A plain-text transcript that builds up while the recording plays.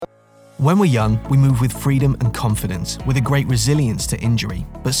When we're young, we move with freedom and confidence, with a great resilience to injury.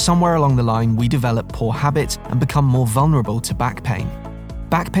 But somewhere along the line, we develop poor habits and become more vulnerable to back pain.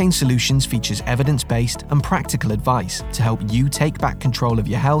 Back Pain Solutions features evidence-based and practical advice to help you take back control of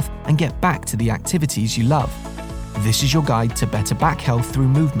your health and get back to the activities you love. This is your guide to better back health through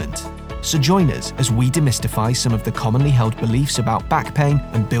movement. So join us as we demystify some of the commonly held beliefs about back pain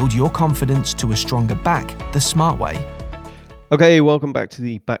and build your confidence to a stronger back the smart way. Okay, welcome back to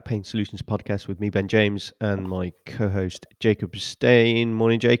the Back Pain Solutions podcast with me, Ben James, and my co-host, Jacob Stein.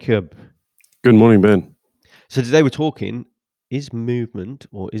 Morning, Jacob. Good morning, Ben. So today we're talking, is movement,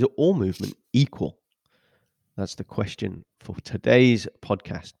 or is it all movement, equal? That's the question for today's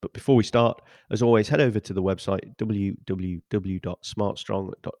podcast. But before we start, as always, head over to the website,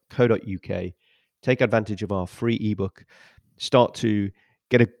 www.smartstrong.co.uk. Take advantage of our free ebook. Start to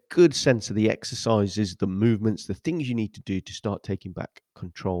get a good sense of the exercises, the movements, the things you need to do to start taking back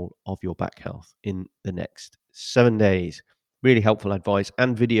control of your back health in the next 7 days. Really helpful advice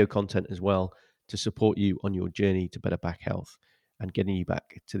and video content as well to support you on your journey to better back health and getting you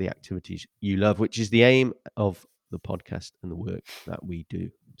back to the activities you love, which is the aim of the podcast and the work that we do.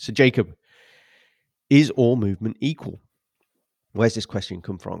 So, Jacob, is all movement equal? Where's this question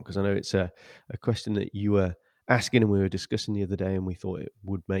come from? Because I know it's a question that you were asking and we were discussing the other day, and we thought it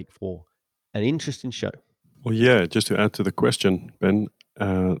would make for an interesting show. Well, yeah, just to add to the question, Ben,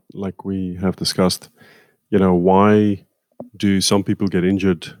 like we have discussed, why do some people get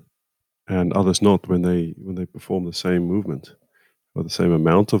injured and others not when they perform the same movement or the same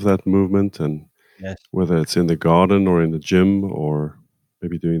amount of that movement, and Yes. whether it's in the garden or in the gym or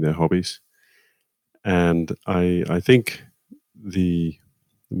maybe doing their hobbies. And I think the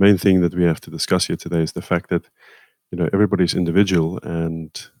main thing that we have to discuss here today is the fact that everybody's individual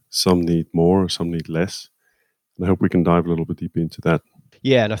and some need more, some need less. And I hope we can dive a little bit deeper into that.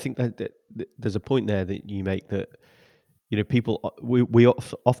 Yeah, and I think that there's a point there that you make that people we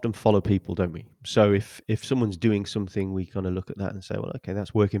often follow people, don't we? So if someone's doing something, we kind of look at that and say, well, okay,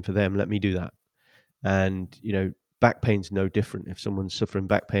 that's working for them, let me do that. And back pain's no different. If someone's suffering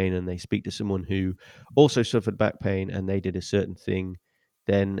back pain and they speak to someone who also suffered back pain and they did a certain thing,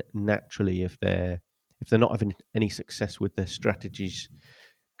 then naturally, if they're not having any success with their strategies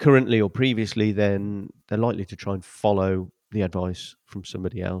currently or previously, then they're likely to try and follow the advice from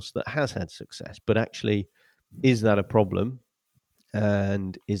somebody else that has had success. But actually, is that a problem?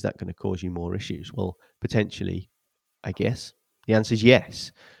 And is that going to cause you more issues? Well, potentially, I guess the answer is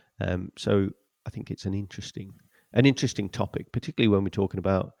yes. So I think it's an interesting topic, particularly when we're talking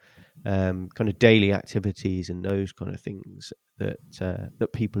about kind of daily activities and those kind of things that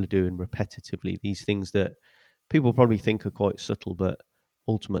people are doing repetitively. These things that people probably think are quite subtle, but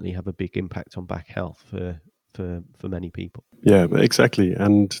ultimately have a big impact on back health for many people. Yeah, exactly.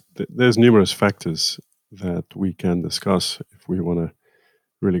 And there's numerous factors that we can discuss if we want to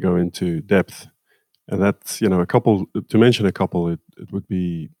really go into depth. And that's, a couple, to mention a couple, it would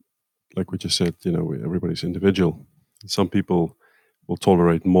be, like we just said, everybody's individual. Some people will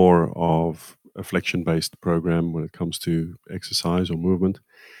tolerate more of a flexion-based program when it comes to exercise or movement.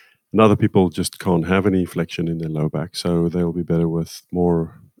 And other people just can't have any flexion in their low back, so they'll be better with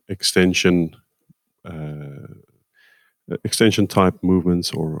more extension type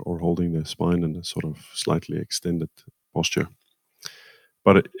movements or holding their spine in a sort of slightly extended posture.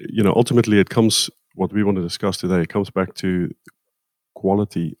 But ultimately, it comes, what we want to discuss today, it comes back to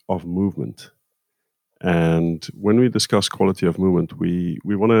quality of movement. And when we discuss quality of movement, we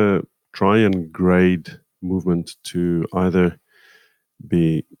want to try and grade movement to either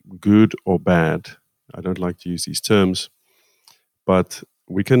be good or bad. I don't like to use these terms, but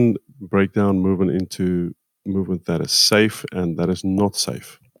we can break down movement into movement that is safe and that is not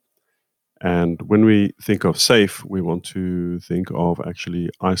safe. And when we think of safe, we want to think of actually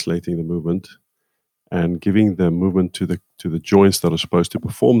isolating the movement and giving the movement to the joints that are supposed to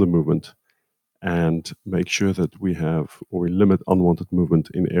perform the movement, and make sure that we limit unwanted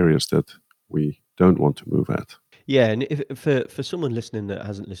movement in areas that we don't want to move at. Yeah, and if for someone listening that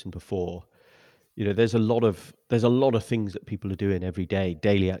hasn't listened before, there's a lot of things that people are doing every day,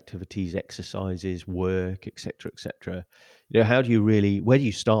 daily activities, exercises, work, etc., etc. Where do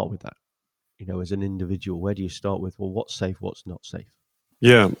you start with that? As an individual, where do you start with, well, what's safe, what's not safe?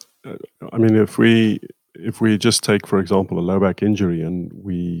 Yeah, I mean, if we just take, for example, a low back injury, and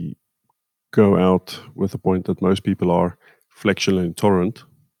we go out with the point that most people are flexionally intolerant,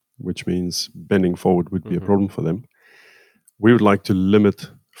 which means bending forward would be a problem for them. We would like to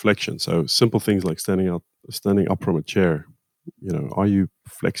limit flexion. So simple things like standing up from a chair. Are you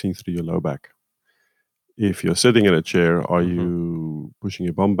flexing through your low back? If you're sitting in a chair, are you pushing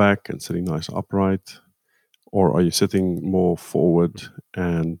your bum back and sitting nice upright, or are you sitting more forward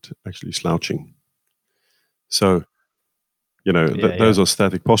and actually slouching? So, those are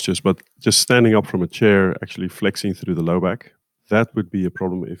static postures, but just standing up from a chair, actually flexing through the low back, that would be a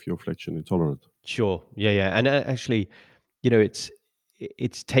problem if you're flexion intolerant. Sure. Yeah. And actually,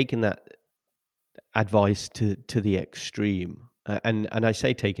 it's taken that advice to the extreme. And I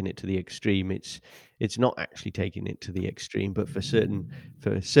say taking it to the extreme, it's not actually taking it to the extreme, but for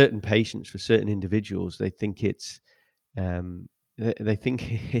certain patients, for certain individuals, they think it's they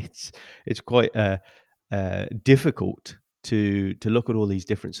think it's quite difficult to look at all these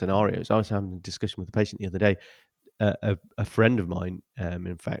different scenarios. I was having a discussion with a patient the other day, a friend of mine,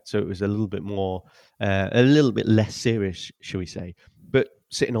 in fact. So it was a little bit more, a little bit less serious, shall we say? But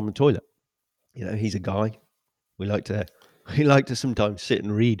sitting on the toilet, he's a guy. We like to sometimes sit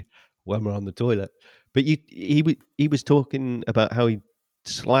and read when we're on the toilet. But he was talking about how he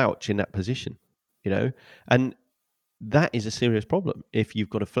slouch in that position, and that is a serious problem if you've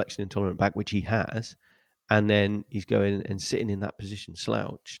got a flexion intolerant back, which he has, and then he's going and sitting in that position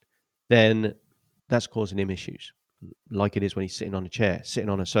slouched, then that's causing him issues, like it is when he's sitting on a chair, sitting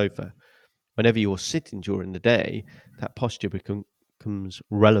on a sofa. Whenever you're sitting during the day, that posture becomes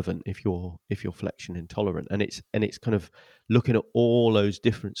relevant if you're flexion intolerant, and it's kind of looking at all those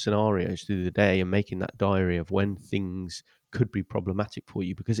different scenarios through the day and making that diary of when things could be problematic for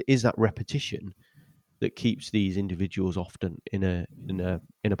you, because it is that repetition that keeps these individuals often in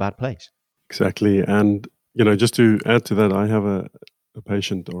a bad place. Exactly. And, just to add to that, I have a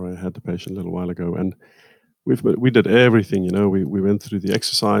patient, or I had a patient a little while ago, and we did everything. We went through the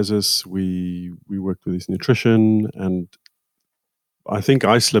exercises, we worked with his nutrition, and I think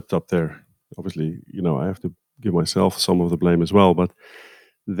I slipped up there. Obviously, I have to give myself some of the blame as well. But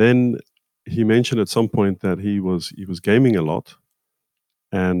then he mentioned at some point that he was gaming a lot,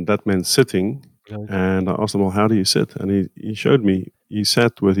 and that meant sitting. Okay. And I asked him, well, how do you sit? And he showed me. He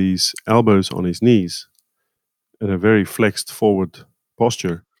sat with his elbows on his knees in a very flexed forward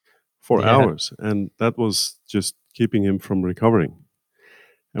posture for Yeah. hours. And that was just keeping him from recovering.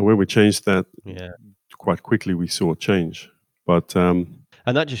 And when we changed that, Yeah. quite quickly we saw a change. But And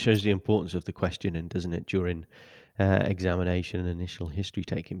that just shows the importance of the questioning, doesn't it, during examination and initial history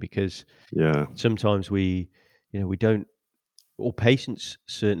taking? Because yeah, sometimes we don't, or patients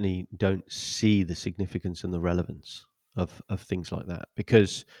certainly don't see the significance and the relevance of things like that,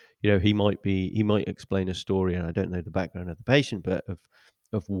 because he might explain a story, and I don't know the background of the patient, but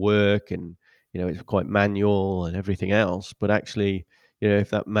of work, and it's quite manual and everything else, but actually, if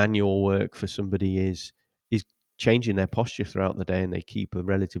that manual work for somebody is changing their posture throughout the day, and they keep a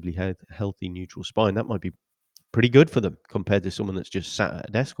relatively healthy neutral spine, that might be pretty good for them compared to someone that's just sat at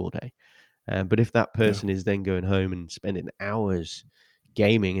a desk all day. But if that person is then going home and spending hours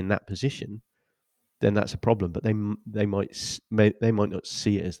gaming in that position, then that's a problem. But they might not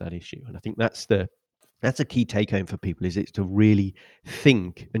see it as that issue. And I think that's a key take home for people, is it's to really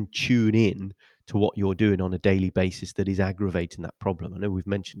think and tune in to what you're doing on a daily basis that is aggravating that problem. I know we've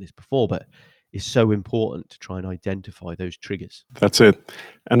mentioned this before, but it's so important to try and identify those triggers. that's it.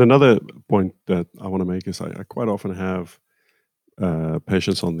 And another point that I want to make is I quite often have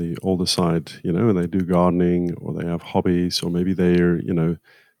patients on the older side, and they do gardening, or they have hobbies, or maybe they're,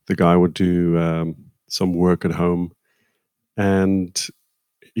 the guy would do some work at home, and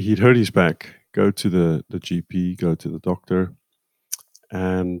he'd hurt his back, go to the GP, go to the doctor,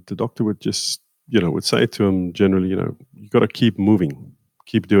 and the doctor would just, would say to him generally, you got to keep moving,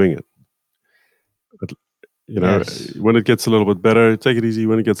 keep doing it. But, Yes. when it gets a little bit better, take it easy.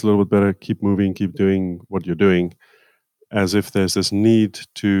 When it gets a little bit better, keep moving, keep doing what you're doing, as if there's this need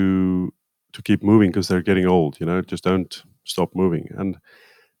to keep moving because they're getting old. Just don't stop moving, and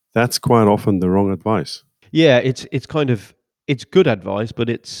that's quite often the wrong advice. Yeah, it's kind of, it's good advice, but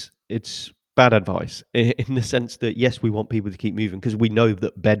it's bad advice in the sense that, yes, we want people to keep moving, because we know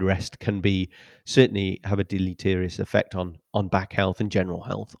that bed rest can certainly have a deleterious effect on back health and general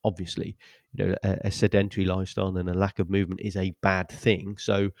health. Obviously, a sedentary lifestyle and a lack of movement is a bad thing.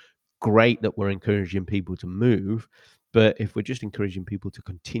 So great that we're encouraging people to move, but if we're just encouraging people to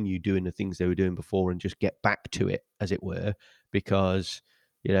continue doing the things they were doing before and just get back to it, as it were, because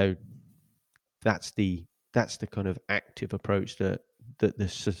you know that's the kind of active approach that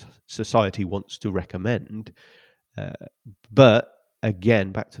the society wants to recommend. Uh, but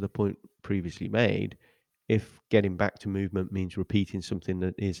again, back to the point previously made, if getting back to movement means repeating something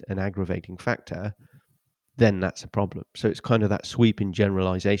that is an aggravating factor, then that's a problem. So it's kind of that sweeping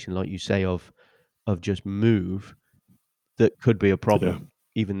generalization, like you say, of just move, that could be a problem,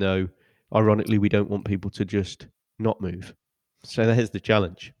 even though ironically we don't want people to just not move. So there's the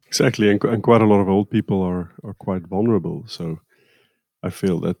challenge. Exactly, and quite a lot of old people are quite vulnerable. So I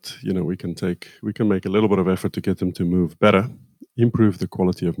feel that we can make a little bit of effort to get them to move better, improve the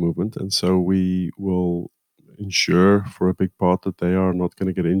quality of movement, and so we will ensure for a big part that they are not going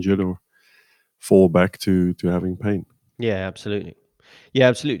to get injured or fall back to having pain. Yeah, absolutely. Yeah,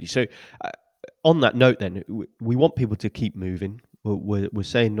 absolutely. So, on that note, then we want people to keep moving. We're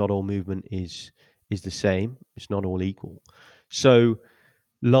saying not all movement is the same. It's not all equal. So,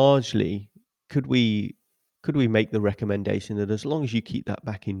 largely, could we make the recommendation that as long as you keep that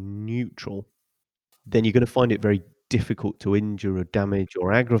back in neutral, then you're going to find it very difficult to injure or damage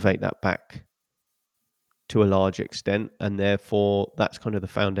or aggravate that back to a large extent, and therefore that's kind of the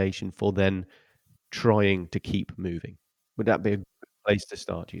foundation for then trying to keep moving. Would that be a good place to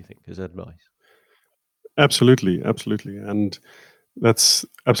start, do you think, as advice? Absolutely, absolutely, and that's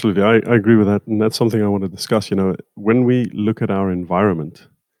absolutely. I agree with that, and that's something I want to discuss. When we look at our environment,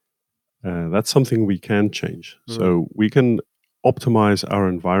 that's something we can change. So we can optimize our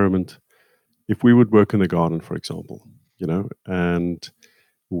environment if we would work in the garden, for example, and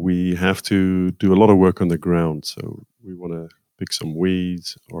we have to do a lot of work on the ground. So we want to pick some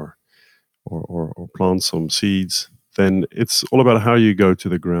weeds or plant some seeds. Then it's all about how you go to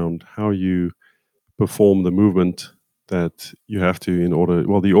the ground, how you perform the movement that you have to in order,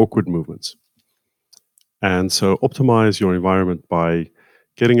 well, the awkward movements. And so optimize your environment by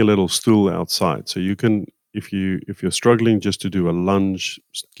getting a little stool outside. So you can, if you're struggling just to do a lunge,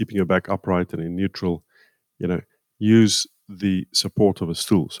 keeping your back upright and in neutral, use the support of a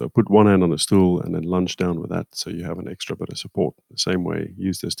stool. So put one hand on a stool and then lunge down with that, so you have an extra bit of support. The same way,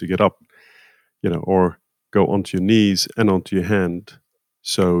 use this to get up, or go onto your knees and onto your hand.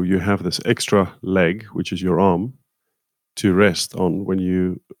 So you have this extra leg, which is your arm, to rest on when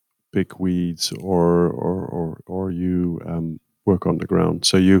you pick weeds or you work on the ground.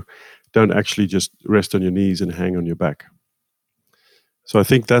 So you don't actually just rest on your knees and hang on your back. So I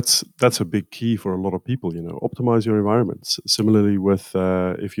think that's a big key for a lot of people. Optimize your environments. Similarly, with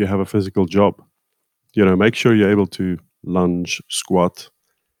if you have a physical job, make sure you're able to lunge, squat,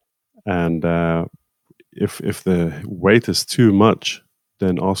 and if the weight is too much,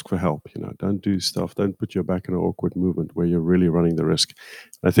 then ask for help. Don't put your back in an awkward movement where you're really running the risk.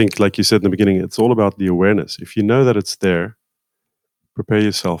 I think, like you said in the beginning, it's all about the awareness. If you know that it's there, prepare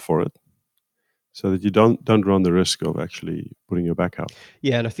yourself for it, so that you don't run the risk of actually putting your back out.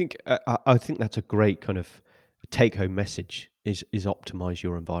 Yeah, and I think I think that's a great kind of take-home message is optimize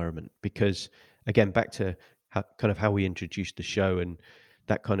your environment, because again, back to how we introduced the show, and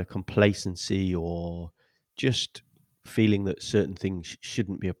that kind of complacency or just feeling that certain things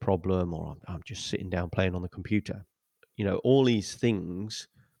shouldn't be a problem, or I'm just sitting down playing on the computer. All these things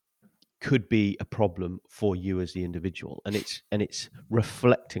could be a problem for you as the individual, and it's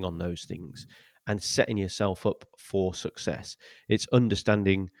reflecting on those things and setting yourself up for success. It's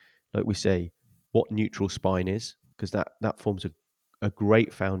understanding, like we say, what neutral spine is, because that forms a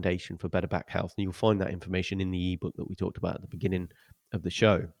great foundation for better back health, and you'll find that information in the ebook that we talked about at the beginning of the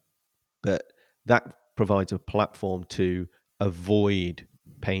show. But that provides a platform to avoid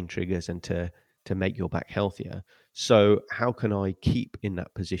pain triggers and to make your back healthier. So how can I keep in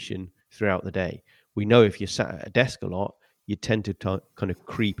that position throughout the day? We know if you're sat at a desk a lot, you tend to kind of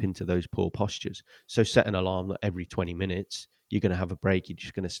creep into those poor postures. So set an alarm that every 20 minutes you're going to have a break. You're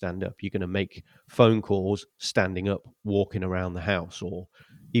just going to stand up. You're going to make phone calls standing up, walking around the house, or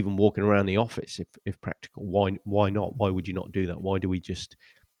even walking around the office if practical. Why not? Why would you not do that? Why do we just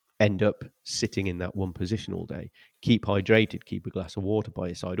end up sitting in that one position all day? Keep hydrated, keep a glass of water by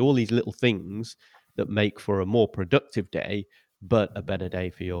your side. All these little things that make for a more productive day, but a better day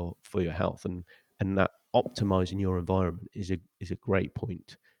for your health. And that optimizing your environment is a great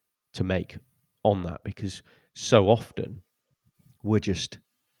point to make on that, because so often we're just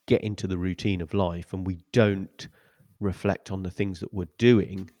get into the routine of life and we don't reflect on the things that we're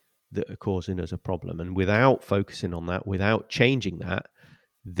doing that are causing us a problem. And without focusing on that, without changing that,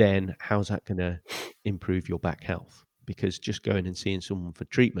 then how's that going to improve your back health? Because just going and seeing someone for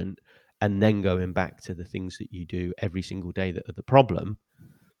treatment and then going back to the things that you do every single day that are the problem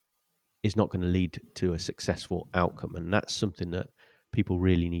is not going to lead to a successful outcome. And that's something that people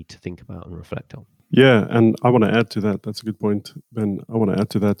really need to think about and reflect on. Yeah, and I want to add to that. That's a good point, Ben. I want to add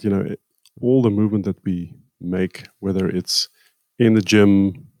to that. All the movement that we make, whether it's in the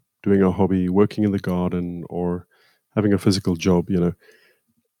gym, doing a hobby, working in the garden, or having a physical job,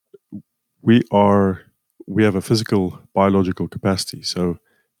 we have a physical biological capacity. So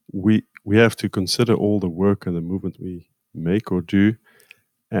we have to consider all the work and the movement we make or do,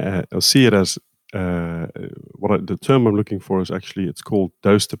 or see it as the term I'm looking for is actually, it's called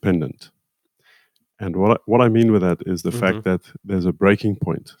dose dependent. And what I mean with that is the fact that there's a breaking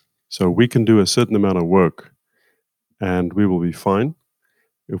point. So we can do a certain amount of work and we will be fine.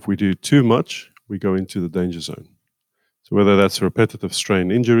 If we do too much, we go into the danger zone. So whether that's a repetitive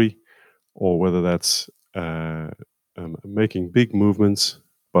strain injury or whether that's making big movements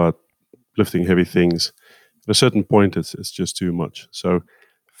but lifting heavy things, at a certain point it's just too much. So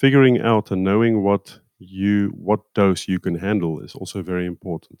figuring out and knowing what dose you can handle is also very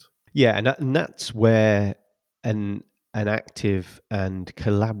important. Yeah, and that's where an active and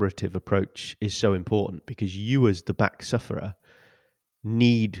collaborative approach is so important, because you as the back sufferer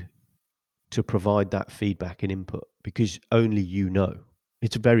need to provide that feedback and input, because only you know.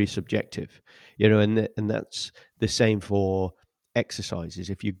 It's very subjective, and that's the same for exercises.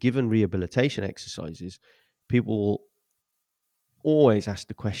 If you're given rehabilitation exercises, people will always ask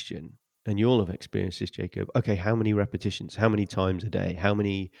the question, and you all have experienced this, Jacob. Okay, how many repetitions? How many times a day? How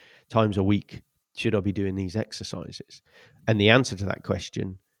many times a week should I be doing these exercises? And the answer to that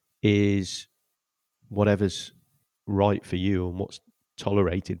question is whatever's right for you and what's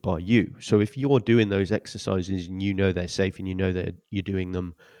tolerated by you. So if you're doing those exercises and you know they're safe and you know that you're doing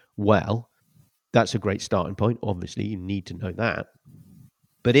them well, that's a great starting point. Obviously, you need to know that.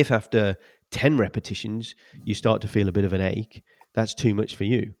 But if after 10 repetitions you start to feel a bit of an ache, that's too much for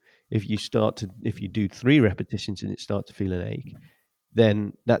you. If you do 3 repetitions and it starts to feel an ache,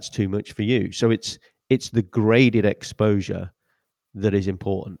 then that's too much for you. So it's the graded exposure that is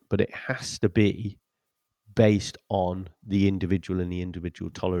important, but it has to be based on the individual and the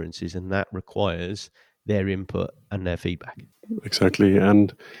individual tolerances, and that requires their input and their feedback. Exactly.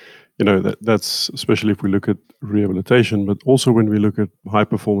 And that's especially if we look at rehabilitation, but also when we look at high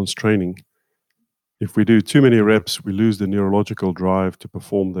performance training. If we do too many reps, we lose the neurological drive to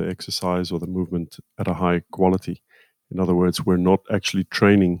perform the exercise or the movement at a high quality. In other words, we're not actually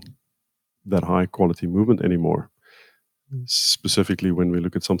training that high quality movement anymore. Specifically when we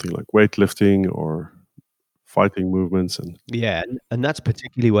look at something like weightlifting or fighting movements. And that's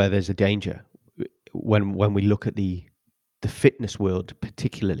particularly where there's a danger when we look at the fitness world,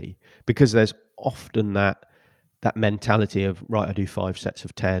 particularly, because there's often that mentality of, right, I do 5 sets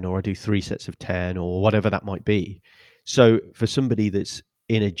of 10, or I do 3 sets of 10, or whatever that might be. So for somebody that's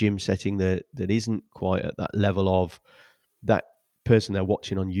in a gym setting that isn't quite at that level of that person they're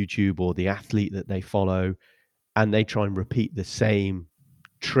watching on YouTube or the athlete that they follow, and they try and repeat the same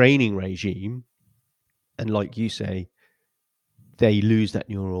training regime, and like you say, they lose that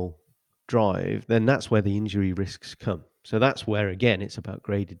neural drive, then that's where the injury risks come. So that's where, again, it's about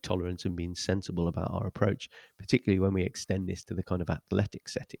graded tolerance and being sensible about our approach, particularly when we extend this to the kind of athletic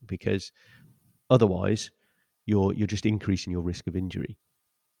setting, because otherwise you're just increasing your risk of injury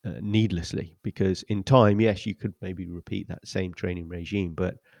needlessly. Because in time, yes, you could maybe repeat that same training regime,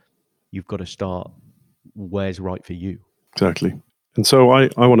 but you've got to start where's right for you. Exactly. And so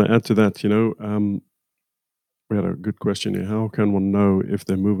I want to add to that, we had a good question here. How can one know if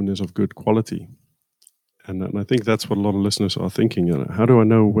their movement is of good quality? And I think that's what a lot of listeners are thinking. How do I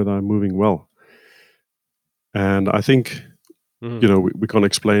know whether I'm moving well? And I think, we can't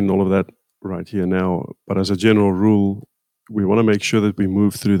explain all of that right here now. But as a general rule, we want to make sure that we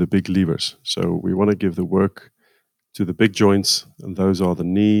move through the big levers. So we want to give the work to the big joints, and those are the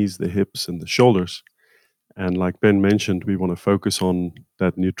knees, the hips, and the shoulders. And like Ben mentioned, we want to focus on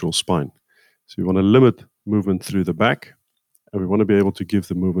that neutral spine. So we want to limit movement through the back, and we want to be able to give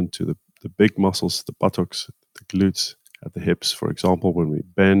the movement to the big muscles, the buttocks, the glutes, at the hips, for example, when we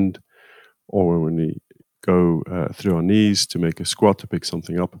bend, or when we go through our knees to make a squat to pick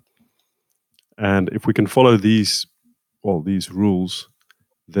something up. And if we can follow these rules,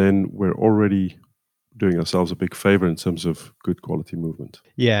 then we're already doing ourselves a big favor in terms of good quality movement.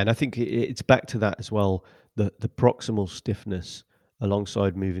 Yeah, and I think it's back to that as well, the proximal stiffness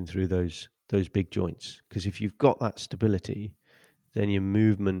alongside moving through those big joints. Because if you've got that stability, then your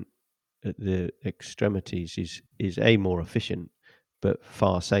movement at the extremities is more efficient, but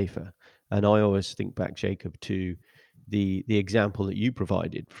far safer. And I always think back, Jacob, to the example that you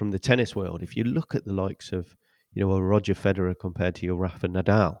provided from the tennis world. If you look at the likes of, a Roger Federer compared to your Rafa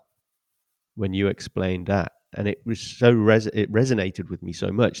Nadal, when you explained that, and it was it resonated with me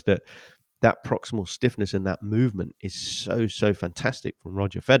so much that proximal stiffness and that movement is so fantastic from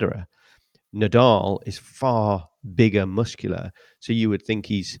Roger Federer. Nadal is far bigger, muscular, so you would think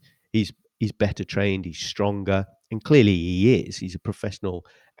he's better trained, he's stronger, and clearly he is. He's a professional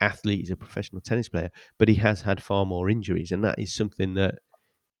athlete, he's a professional tennis player, but he has had far more injuries, and that is something that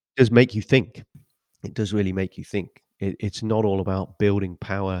does make you think. It does really make you think. It's not all about building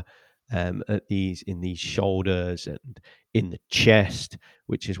power at in these shoulders and in the chest,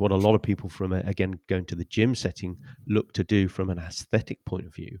 which is what a lot of people from again going to the gym setting look to do from an aesthetic point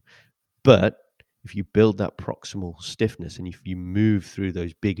of view. But if you build that proximal stiffness and if you move through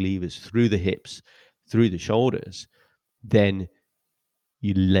those big levers, through the hips, through the shoulders, then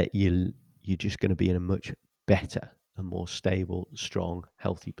you're just going to be in a much better and more stable, strong,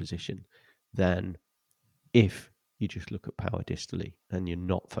 healthy position than if you just look at power distally and you're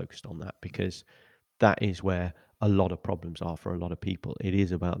not focused on that, because that is where a lot of problems are for a lot of people. It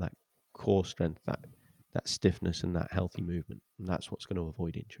is about that core strength, that stiffness and that healthy movement, and that's what's going to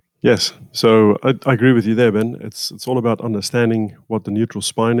avoid injury. Yes, so I agree with you there, Ben. It's all about understanding what the neutral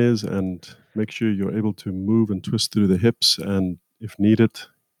spine is and make sure you're able to move and twist through the hips, and if needed,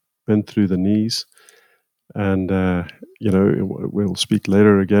 bend through the knees. And we'll speak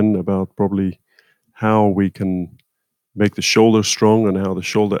later again about probably how we can make the shoulder strong and how the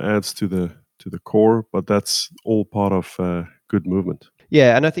shoulder adds to the core. But that's all part of good movement.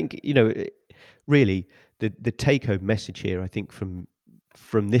 Yeah, and I think really the take-home message here, I think from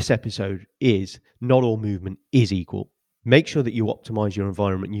this episode, is not all movement is equal. Make sure that you optimize your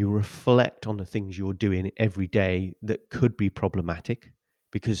environment. You reflect on the things you're doing every day that could be problematic,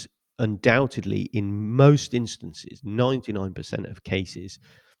 because undoubtedly, in most instances, 99% of cases,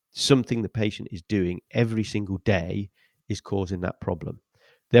 something the patient is doing every single day is causing that problem.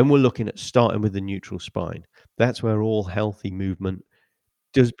 Then we're looking at starting with the neutral spine. That's where all healthy movement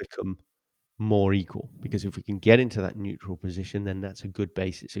does become more equal, because if we can get into that neutral position, then that's a good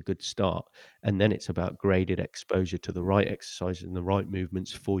base, it's a good start. And then it's about graded exposure to the right exercises and the right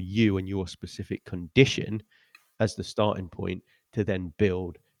movements for you and your specific condition as the starting point to then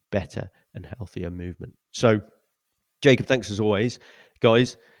build better and healthier movement. So, Jacob, thanks as always.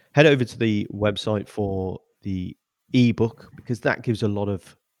 Guys, head over to the website for the ebook, because that gives a lot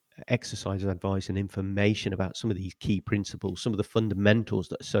of exercise advice and information about some of these key principles, some of the fundamentals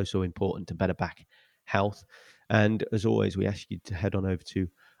that are so important to better back health. And as always, we ask you to head on over to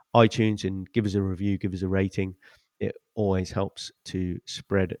iTunes and give us a review, give us a rating. It always helps to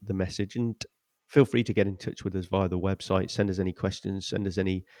spread the message. And feel free to get in touch with us via the website. Send us any questions, send us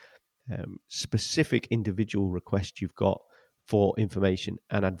any specific individual requests you've got for information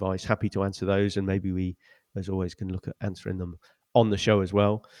and advice. Happy to answer those, and maybe we, as always, can look at answering them on the show as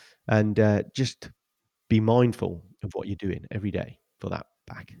well. And just be mindful of what you're doing every day for that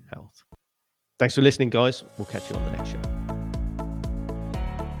back health. Thanks for listening, guys. We'll catch you on the next show.